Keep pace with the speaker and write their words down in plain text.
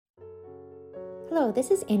Hello,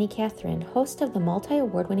 this is Annie Catherine, host of the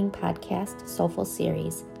multi-award-winning podcast Soulful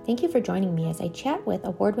Series. Thank you for joining me as I chat with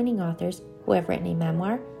award-winning authors who have written a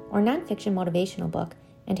memoir or nonfiction motivational book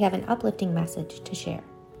and have an uplifting message to share.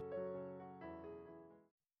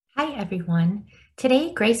 Hi everyone.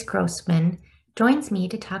 Today, Grace Grossman joins me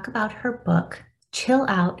to talk about her book, Chill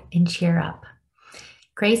Out and Cheer Up.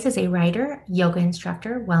 Grace is a writer, yoga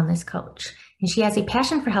instructor, wellness coach, and she has a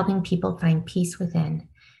passion for helping people find peace within.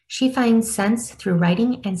 She finds sense through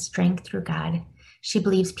writing and strength through God. She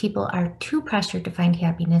believes people are too pressured to find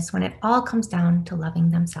happiness when it all comes down to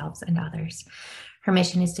loving themselves and others. Her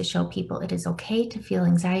mission is to show people it is okay to feel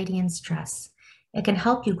anxiety and stress. It can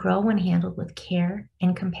help you grow when handled with care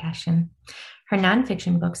and compassion. Her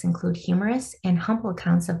nonfiction books include humorous and humble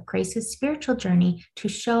accounts of Grace's spiritual journey to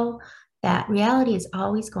show that reality is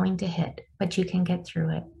always going to hit, but you can get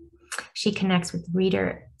through it. She connects with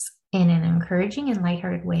readers in an encouraging and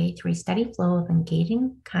lighthearted way through a steady flow of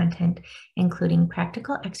engaging content, including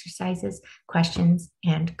practical exercises, questions,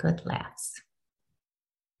 and good laughs.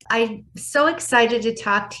 I'm so excited to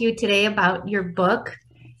talk to you today about your book,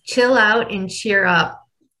 Chill Out and Cheer Up.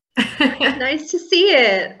 Nice to see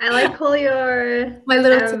it. I like all your my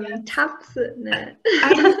little tabs in it.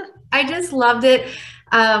 I just loved it.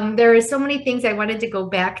 There were so many things I wanted to go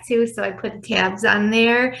back to, so I put tabs on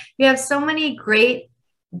there. You have so many great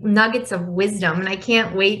nuggets of wisdom, and I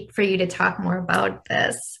can't wait for you to talk more about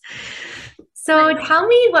this. So tell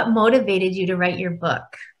me what motivated you to write your book.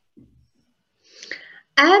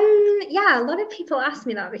 Yeah, a lot of people ask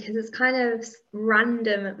me that because it's kind of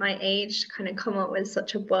random at my age to kind of come up with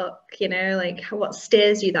such a book, like what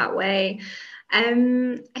steers you that way. I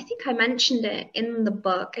think I mentioned it in the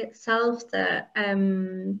book itself that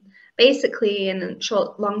basically, in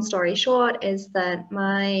short, long story short, is that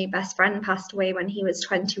my best friend passed away when he was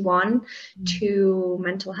 21 to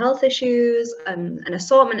mental health issues, an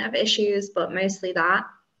assortment of issues, but mostly that.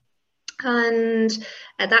 And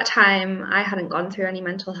at that time, I hadn't gone through any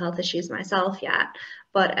mental health issues myself yet,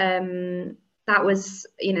 but that was,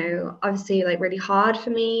 obviously like really hard for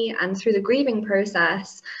me. And through the grieving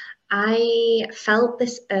process, I felt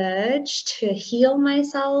this urge to heal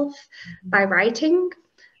myself by writing.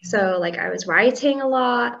 So like I was writing a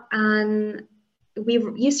lot, and we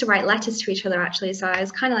used to write letters to each other actually. So I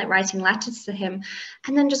was kind of like writing letters to him.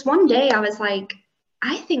 And then just one day I was like,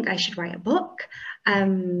 I think I should write a book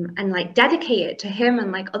and like dedicate it to him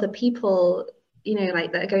and like other people,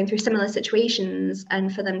 like that are going through similar situations,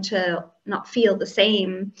 and for them to not feel the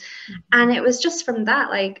same. And it was just from that,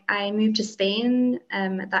 like I moved to Spain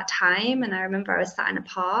at that time, and I remember I was sat in a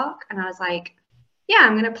park and I was like, yeah,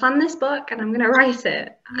 I'm going to plan this book and I'm going to write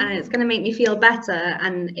it and it's going to make me feel better.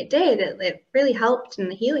 And it did. It really helped in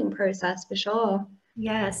the healing process for sure.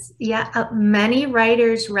 Yes. Yeah. Many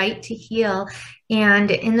writers write to heal. And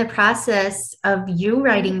in the process of you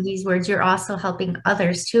writing these words, you're also helping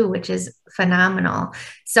others too, which is phenomenal.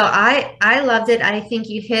 So I loved it. I think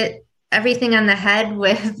you hit everything on the head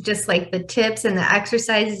with just like the tips and the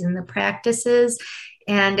exercises and the practices.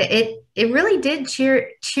 And it really did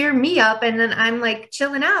cheer me up. And then I'm like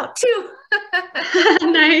chilling out too.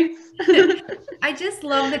 Nice. I just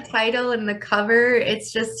love the title and the cover.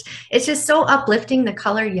 It's just so uplifting, the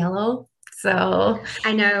color yellow. So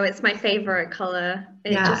I know it's my favorite color.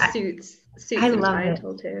 It just suits I the love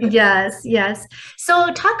title it too. Yes.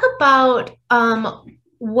 So talk about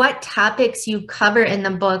what topics you cover in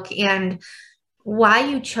the book and why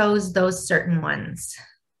you chose those certain ones.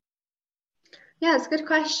 Yeah, it's a good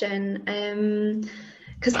question.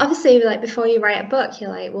 Because obviously, like before you write a book, you're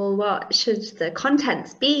like, well, what should the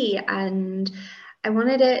contents be? And I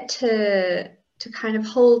wanted it to kind of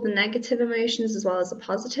hold the negative emotions as well as the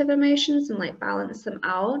positive emotions and like balance them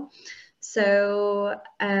out. So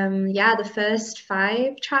the first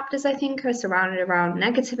 5 chapters I think are surrounded around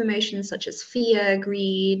negative emotions such as fear,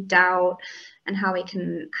 greed, doubt, and how we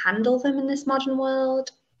can handle them in this modern world.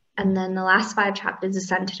 And then the last 5 chapters are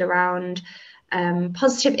centered around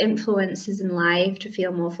positive influences in life to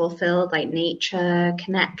feel more fulfilled, like nature,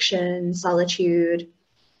 connection, solitude.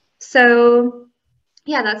 So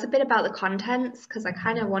yeah, that's a bit about the contents, because I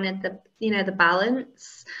kind of wanted the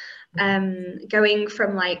balance, going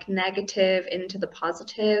from like negative into the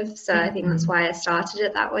positive. So I think that's why I started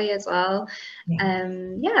it that way as well.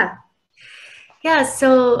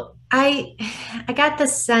 So I got the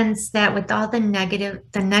sense that with all the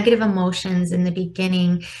negative emotions in the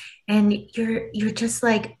beginning, and you're just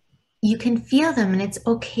like, you can feel them and it's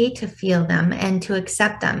okay to feel them and to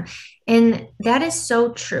accept them. And that is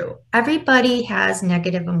so true. Everybody has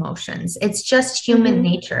negative emotions. It's just human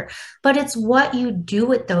nature, but it's what you do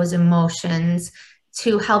with those emotions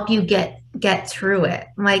to help you get through it.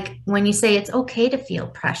 Like when you say it's okay to feel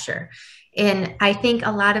pressure. And I think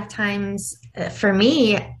a lot of times for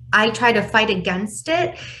me, I try to fight against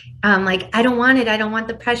it. Like I don't want it, I don't want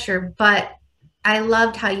the pressure, but I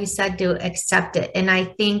loved how you said to accept it. And I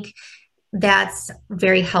think that's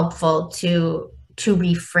very helpful to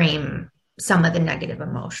reframe some of the negative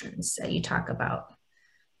emotions that you talk about.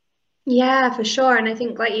 Yeah, for sure. And I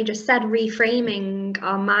think, like you just said, reframing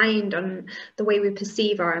our mind on the way we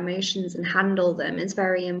perceive our emotions and handle them is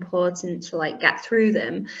very important to like get through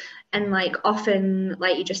them. And like often,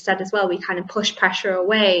 like you just said as well, we kind of push pressure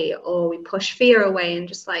away or we push fear away and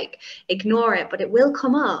just like ignore it, but it will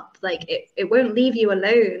come up. Like it won't leave you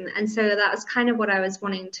alone. And so that was kind of what I was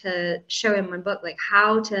wanting to show in my book, like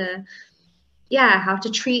how to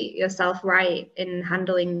treat yourself right in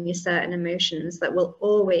handling your certain emotions that will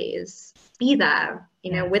always be there,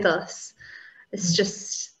 Yeah. with us. It's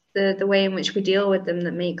just the way in which we deal with them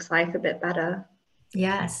that makes life a bit better.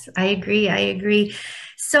 Yes, I agree. I agree.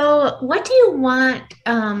 So, what do you want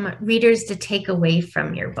readers to take away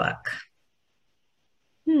from your book?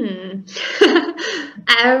 Hmm.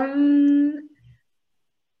 um,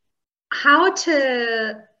 how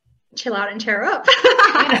to chill out and cheer up,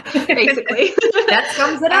 Yeah. basically. That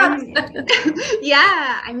sums it up. um,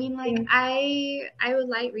 yeah, I mean, like I would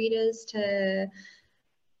like readers to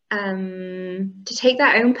take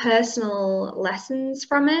their own personal lessons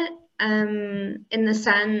from it, in the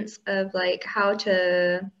sense of like how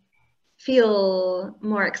to feel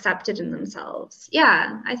more accepted in themselves.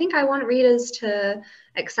 Yeah, I think I want readers to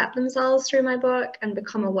accept themselves through my book and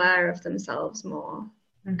become aware of themselves more.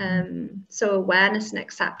 Mhm. So awareness and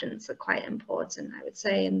acceptance are quite important, I would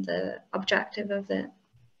say, in the objective of it.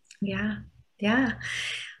 Yeah. Yeah.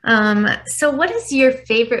 So what is your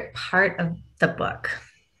favorite part of the book?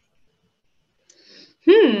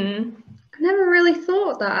 I never really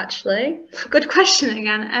thought that actually. Good question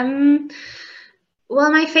again.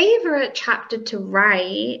 Well, my favorite chapter to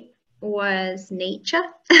write was nature.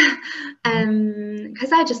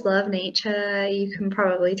 Because I just love nature, you can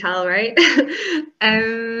probably tell, right?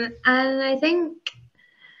 And I think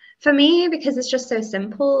for me, because it's just so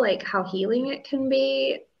simple, like how healing it can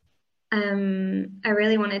be, I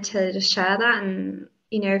really wanted to just share that and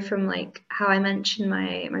from like how I mentioned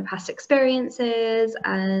my past experiences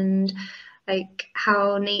and like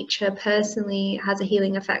how nature personally has a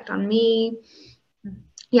healing effect on me.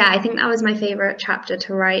 Yeah, I think that was my favorite chapter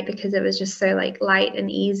to write because it was just so like light and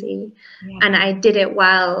easy. Yeah. And I did it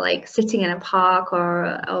while like sitting in a park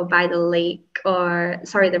or by the lake or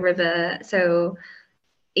sorry, the river. So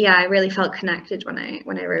yeah, I really felt connected when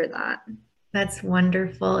I wrote that. That's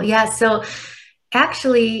wonderful. Yeah. So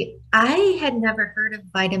actually, I had never heard of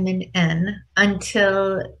vitamin N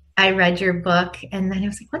until I read your book. And then I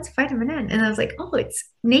was like, what's vitamin N? And I was like, oh, it's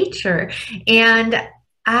nature. And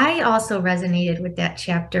I also resonated with that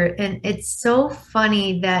chapter. And it's so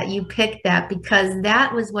funny that you picked that because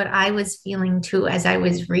that was what I was feeling too as I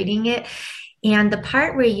was reading it. And the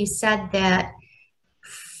part where you said that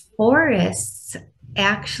forests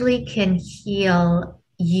actually can heal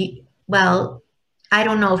you, well, I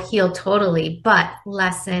don't know if heal totally, but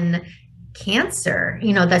lessen cancer.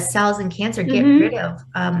 You know, the cells in cancer get rid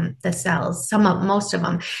Mm-hmm. of the cells, most of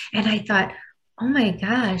them. And I thought, oh my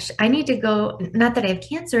gosh, I need to go. Not that I have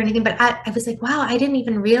cancer or anything, but I was like, wow, I didn't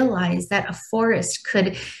even realize that a forest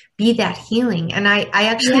could be that healing. And I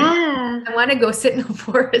actually, Yeah. I want to go sit in a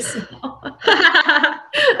forest now.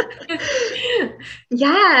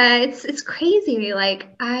 Yeah, it's crazy. Like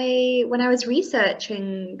when I was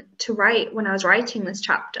researching to write when I was writing this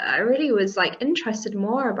chapter, I really was like interested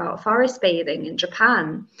more about forest bathing in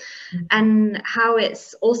Japan and how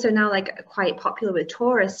it's also now like quite popular with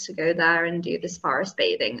tourists to go there and do this forest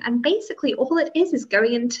bathing. And basically all it is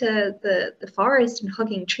going into the forest and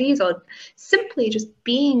hugging trees or simply just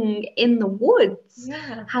being in the woods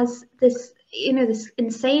Yeah. has this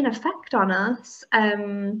insane effect on us.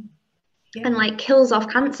 And Yeah. like kills off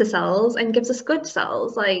cancer cells and gives us good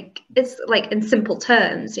cells. Like it's like in simple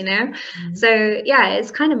terms. Mhm. So yeah,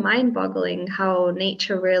 it's kind of mind-boggling how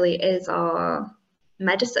nature really is our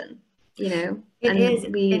medicine, It is.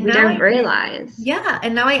 and we And we now don't realize. yeah,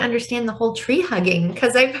 and now I understand the whole tree hugging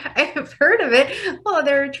because I've heard of it. Oh,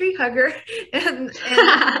 they're a tree hugger. And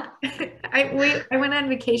I went on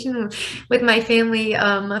vacation with my family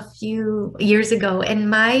a few years ago, and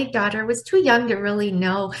my daughter was too young to really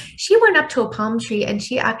know. She went up to a palm tree and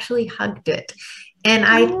she actually hugged it. And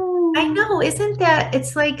I Oh, know, isn't that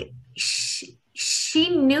it's like she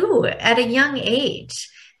knew at a young age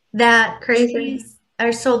that crazy. trees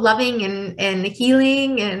are so loving and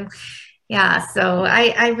healing and Yeah, so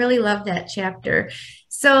I really love that chapter.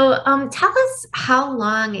 So tell us how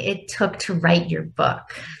long it took to write your book.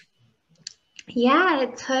 Yeah,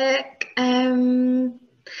 it took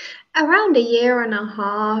around a year and a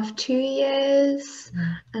half, 2 years.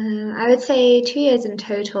 I would say 2 years in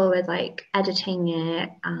total with like editing it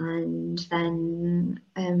and then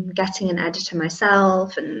getting an editor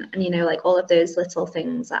myself and you know like all of those little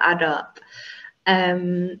things that add up.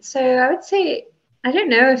 So I would say I don't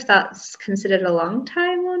know if that's considered a long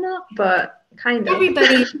time or not, but kind of.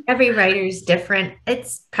 Every writer is different.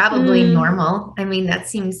 It's probably Mm. normal. I mean, that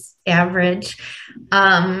seems average.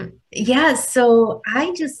 Yeah, so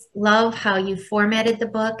I just love how you formatted the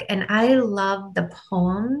book, and I love the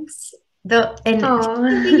poems. And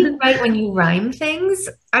the way you Oh. write when you rhyme things,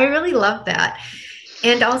 I really love that.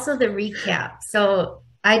 And also the recap. So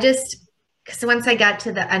I just, because once I got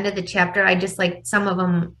to the end of the chapter, I just like some of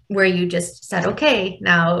them where you just said, okay,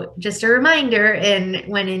 now just a reminder, and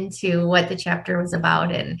went into what the chapter was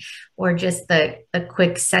about, and or just the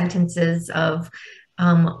quick sentences of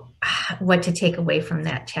what to take away from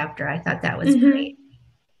that chapter. I thought that was great. Mhm.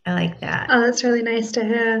 I like that. Oh, that's really nice to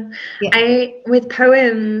hear. Yeah. I, with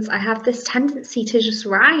poems, I have this tendency to just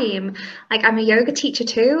rhyme. Like I'm a yoga teacher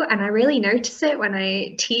too, and I really notice it when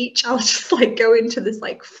I teach. I'll just like go into this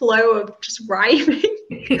like flow of just rhyming.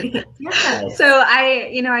 Yes. So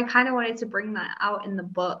I kind of wanted to bring that out in the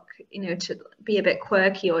book, to be a bit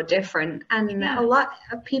quirky or different. And a Yeah. lot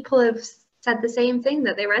of people have said the same thing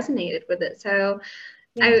that they resonated with it. So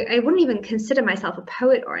Yeah. I wouldn't even consider myself a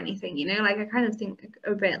poet or anything, like I kind of think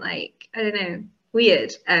a bit like, I don't know,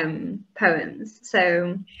 weird poems.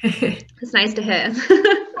 So it's nice to hear.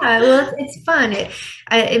 Yeah, well, it's fun.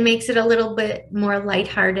 It makes it a little bit more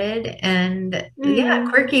lighthearted and yeah, Mm,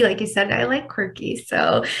 quirky. Like you said, I like quirky.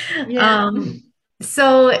 yeah. Um,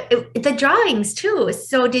 the drawings too.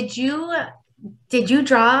 So did you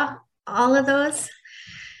draw all of those?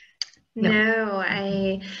 No. No,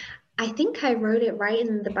 I think I wrote it right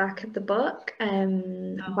in the back of the book.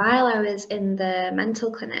 Oh. While I was in the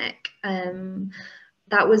mental clinic,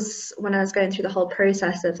 that was when I was going through the whole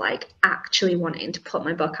process of like actually wanting to put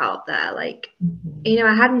my book out there. Like,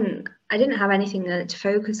 Mhm. I didn't have anything to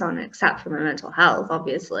focus on except for my mental health,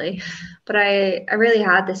 obviously. But I really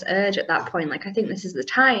had this urge at that point, like I think this is the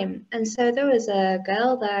time. And so there was a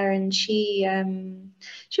girl there, and she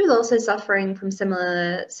was also suffering from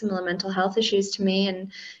similar mental health issues to me,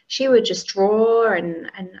 and she would just draw,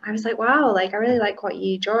 and I was like, wow, like I really like what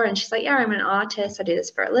you draw. And she's like, yeah, I'm an artist. I do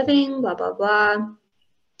this for a living. Blah blah blah.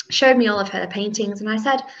 Showed me all of her paintings, and I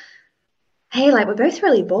said, hey, like we're both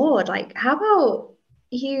really bored. Like, how about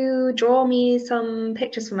you draw me some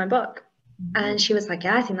pictures for my book? And she was like,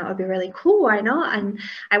 yeah, I think that would be really cool. Why not? And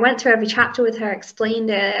I went through every chapter with her, explained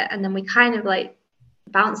it, and then we kind of like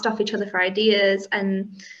bounced off each other for ideas.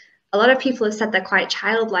 And a lot of people have said they're quite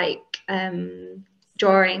childlike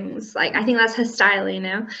drawings. Like, I think that's her style,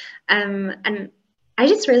 And I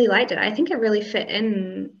just really liked it. I think it really fit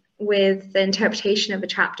in with the interpretation of a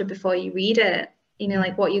chapter before you read it, Yeah.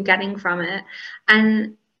 like what you're getting from it.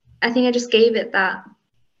 And I think I just gave it that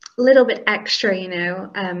little bit extra,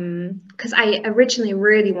 because I originally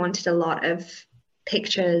really wanted a lot of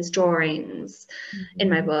pictures, drawings in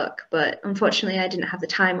my Mhm. book, but unfortunately I didn't have the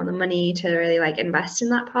time or the money to really like invest in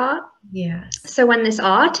that part. Yes. So when this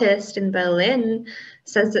artist in Berlin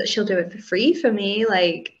says that she'll do it for free for me,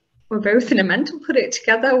 like we're both in a mental put it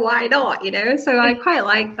together, why not, So I quite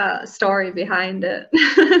like that story behind it.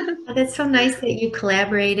 Oh, that's so nice that you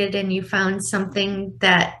collaborated and you found something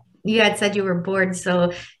that you had said you were bored.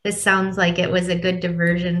 So this sounds like it was a good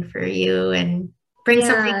diversion for you and bring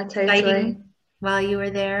something Yeah, totally. exciting while you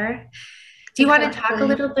were there. Do you want to talk a Exactly.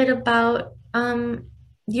 little bit about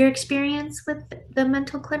your experience with the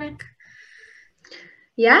mental clinic?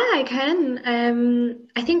 Yeah, I can.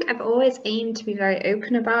 I think I've always aimed to be very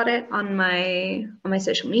open about it on my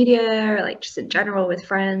social media, or like just in general with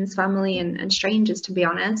friends, family, and strangers, to be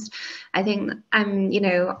honest. I think I'm,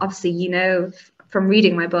 obviously, from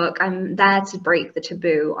reading my book, I'm there to break the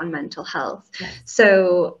taboo on mental health. Yes.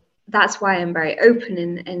 So that's why I'm very open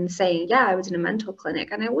in saying, yeah, I was in a mental clinic,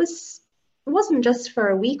 and it wasn't just for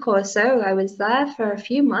a week or so. I was there for a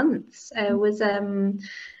few months. It was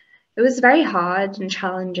a very hard and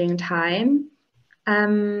challenging time.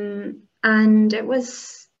 And it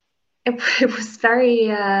was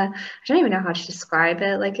very I don't even know how to describe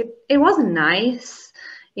it. Like it wasn't nice.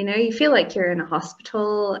 You feel like you're in a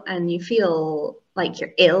hospital and you feel like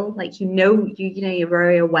you're ill, like you're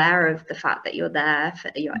very aware of the fact that you're there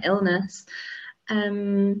for your illness.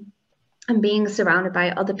 And being surrounded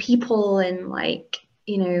by other people and like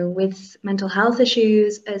with mental health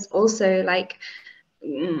issues is also like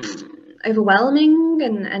overwhelming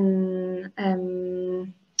and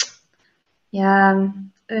yeah,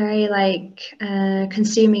 very like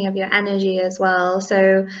consuming of your energy as well.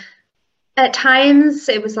 So at times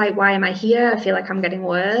it was like, why am I here? I feel like I'm getting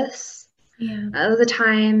worse. Yeah. At other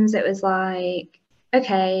times it was like,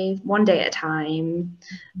 okay, one day at a time.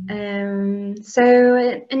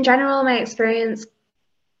 So in general, my experience,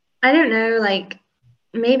 I don't know, like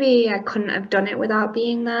maybe I couldn't have done it without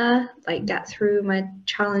being there, like get through my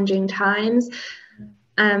challenging times.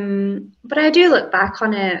 But I do look back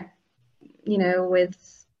on it,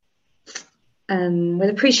 with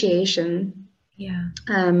appreciation, Yeah.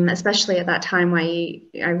 especially at that time where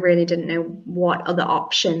I really didn't know what other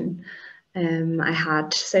option I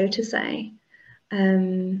had, so to say.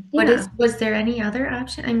 Yeah. Was there any other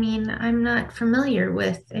option? I mean, I'm not familiar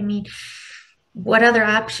with, I mean, what other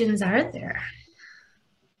options are there?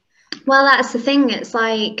 Well, that's the thing. It's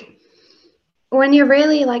like when you're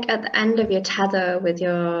really like at the end of your tether with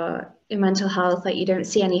your mental health, like you don't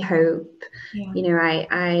see any hope. Yeah.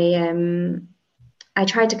 I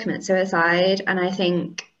tried to commit suicide, and I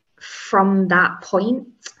think from that point,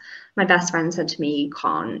 my best friend said to me, "You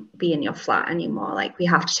can't be in your flat anymore. Like we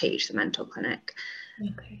have to take you to the mental clinic."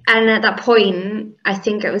 Okay. And at that point, I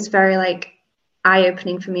think it was very like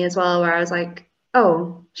eye-opening for me as well, where I was like,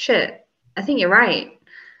 "Oh shit, I think you're right."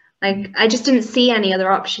 Yeah. Like I just didn't see any other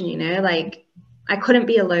option, like I couldn't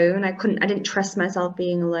be alone. I didn't trust myself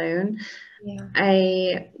being alone. Yeah.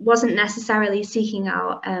 I wasn't necessarily seeking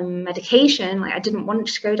out medication. Like I didn't want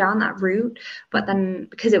to go down that route, but Mhm. then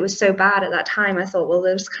because it was so bad at that time, I thought, well,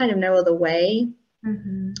 there's kind of no other way.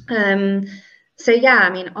 Mhm. Um, so yeah, I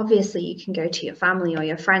mean, obviously you can go to your family or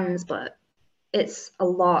your friends, but it's a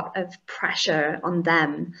lot of pressure on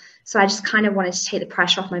them. So I just kind of wanted to take the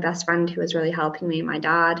pressure off my best friend who was really helping me, my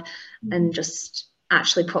dad, Mhm. and just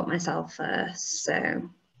actually put myself first. So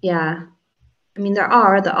yeah, I mean, there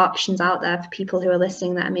are other options out there for people who are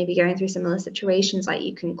listening that are maybe going through similar situations. Like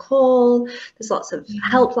you can call, there's lots of Yeah.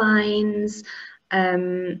 helplines.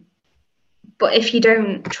 Um, but if you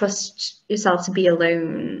don't trust yourself to be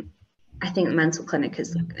alone, I think the mental clinic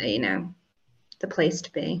is, the place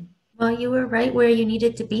to be. Well, you were right where you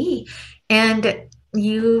needed to be. And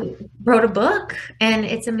you wrote a book and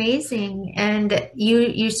it's amazing. And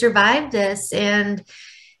you survived this. And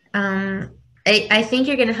I think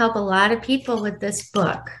you're going to help a lot of people with this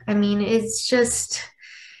book. I mean, it's just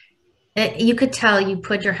you could tell you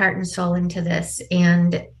put your heart and soul into this,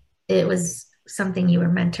 and it was something you were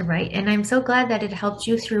meant to write. And I'm so glad that it helped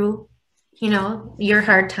you through, your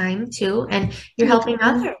hard time too, and you're Me helping too.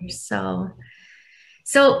 others. So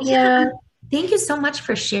yeah, Yeah, thank you so much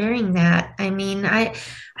for sharing that. I mean, I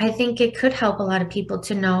think it could help a lot of people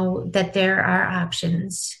to know that there are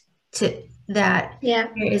options to that yeah.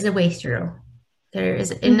 there is a way through. There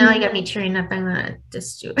is, and now you Mm-hmm. got me tearing up. I'm gonna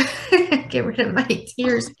just get rid of my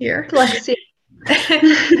tears here. Bless you.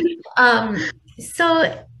 Um,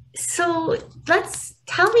 so so let's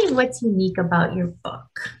tell me what's unique about your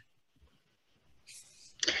book.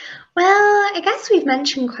 Well, I guess we've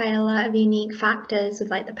mentioned quite a lot of unique factors with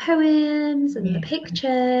like the poems and the Yeah.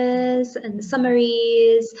 pictures and the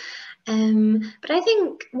summaries. But I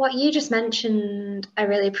think what you just mentioned, I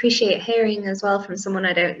really appreciate hearing as well from someone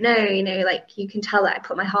I don't know. Like you can tell that I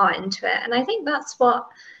put my heart into it. And I think that's what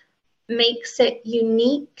makes it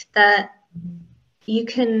unique, that you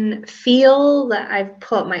can feel that I've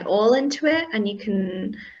put my all into it,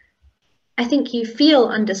 and I think you feel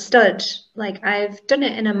understood. Like I've done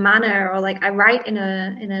it in a manner, or like I write in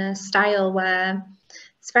a style where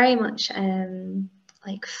it's very much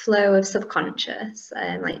like flow of subconscious,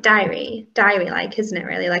 and like diary like, isn't it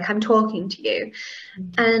really? Like I'm talking to you.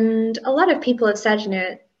 And a lot of people have said,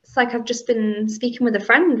 it's like I've just been speaking with a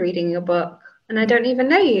friend reading a book and I Yeah. don't even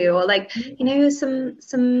know you. Or like,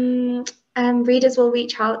 some readers will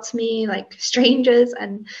reach out to me, like strangers,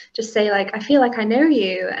 and just say like, I feel like I know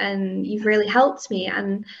you and you've really helped me.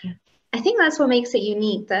 And Yeah. I think that's what makes it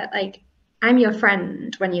unique, that like I'm your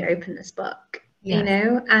friend when you open this book, Yes.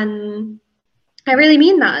 and I really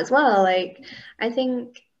mean that as well. Like I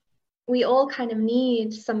think we all kind of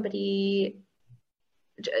need somebody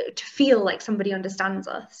to feel like somebody understands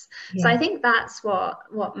us. So I Yeah. think that's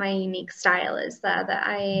what my unique style is there, that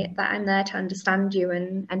I'm there to understand you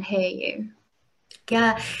and hear you.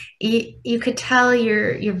 Yeah, you could tell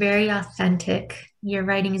you're very authentic. Your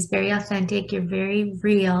writing is very authentic. You're very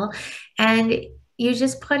real, and you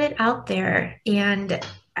just put it out there. And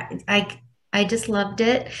I I just loved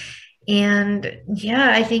it. And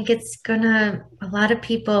yeah, I think it's gonna, a lot of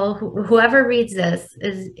people, whoever reads this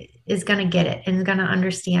is gonna get it and is gonna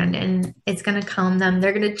understand, and it's gonna calm them.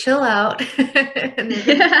 They're gonna chill out and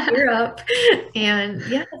they're gonna Yeah. cheer up. And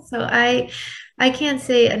yeah, so I can't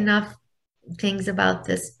say enough things about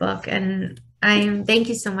this book, and thank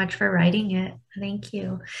you so much for writing it. Thank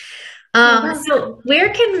you. You're So welcome. where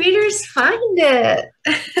can readers find it?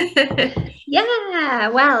 Yeah,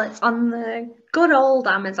 well, it's on the good old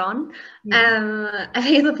Amazon, Yeah.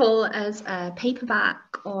 available as a paperback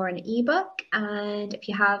or an ebook. And if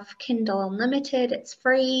you have Kindle Unlimited, it's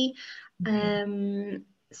free. Okay.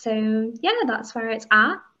 So yeah, that's where it's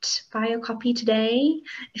at. Buy a copy today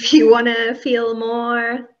if you want to feel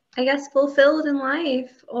more, I guess, fulfilled in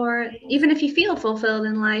life, or even if you feel fulfilled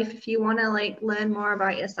in life, if you want to like learn more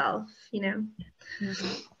about yourself, you know.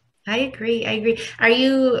 Mhm. I agree. I agree. Are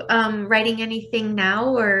you writing anything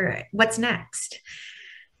now, or what's next?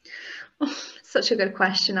 Oh, such a good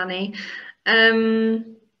question, Annie.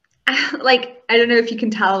 Um, like I don't know if you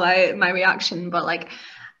can tell by my reaction, but like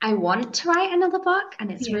I want to write another book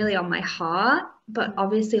and it's Yeah. really on my heart, but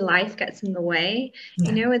obviously life gets in the way. You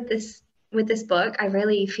Yeah. know, with this book, I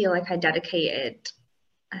really feel like I dedicated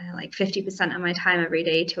like 50% of my time every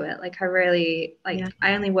day to it. Like I really Yeah. like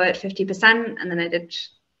I only worked 50% and then I did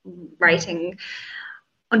Yeah. writing.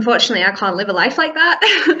 Unfortunately, I can't live a life like that.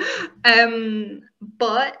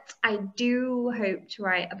 But I do hope to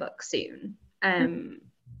write a book soon.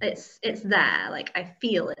 It's there, like I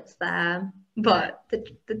feel it's there, Yeah. but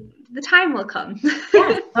the time will come.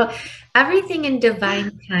 Yeah. Well, everything in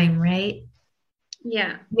divine time, right?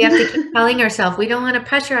 Yeah. We have to keep telling ourselves, we don't want to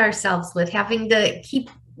pressure ourselves with having to keep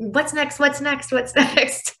what's next, what's next, what's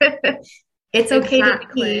next. It's okay to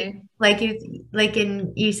be Exactly. like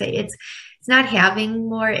in you say it's not having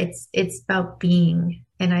more, it's about being.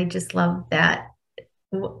 And I just love that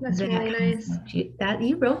That's that really nice. concept.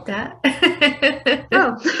 You wrote that.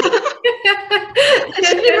 Oh, I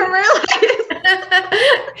didn't even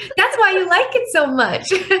That's why you like it so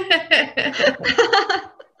much.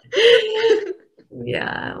 realize.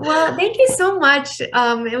 Yeah. Well, thank you so much.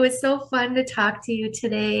 It was so fun to talk to you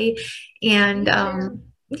today. And Me too.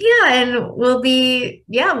 yeah, and we'll be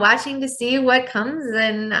watching to see what comes,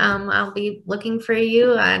 and I'll be looking for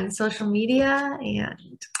you on social media.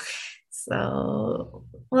 And so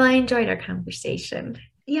well, I enjoyed our conversation.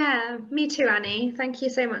 Yeah, me too, Annie. Thank you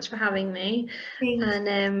so much for having me Thanks.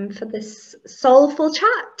 and for this soulful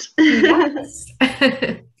chat. Yes.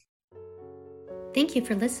 Thank you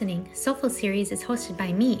for listening. Soulful Series is hosted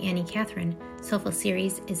by me, Annie Catherine. Soulful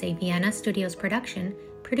Series is a Vienna Studios production,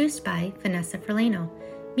 produced by Vanessa Ferlano.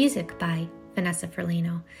 Music by Vanessa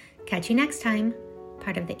Ferlano. Catch you next time,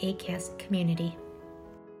 part of the ACAST community.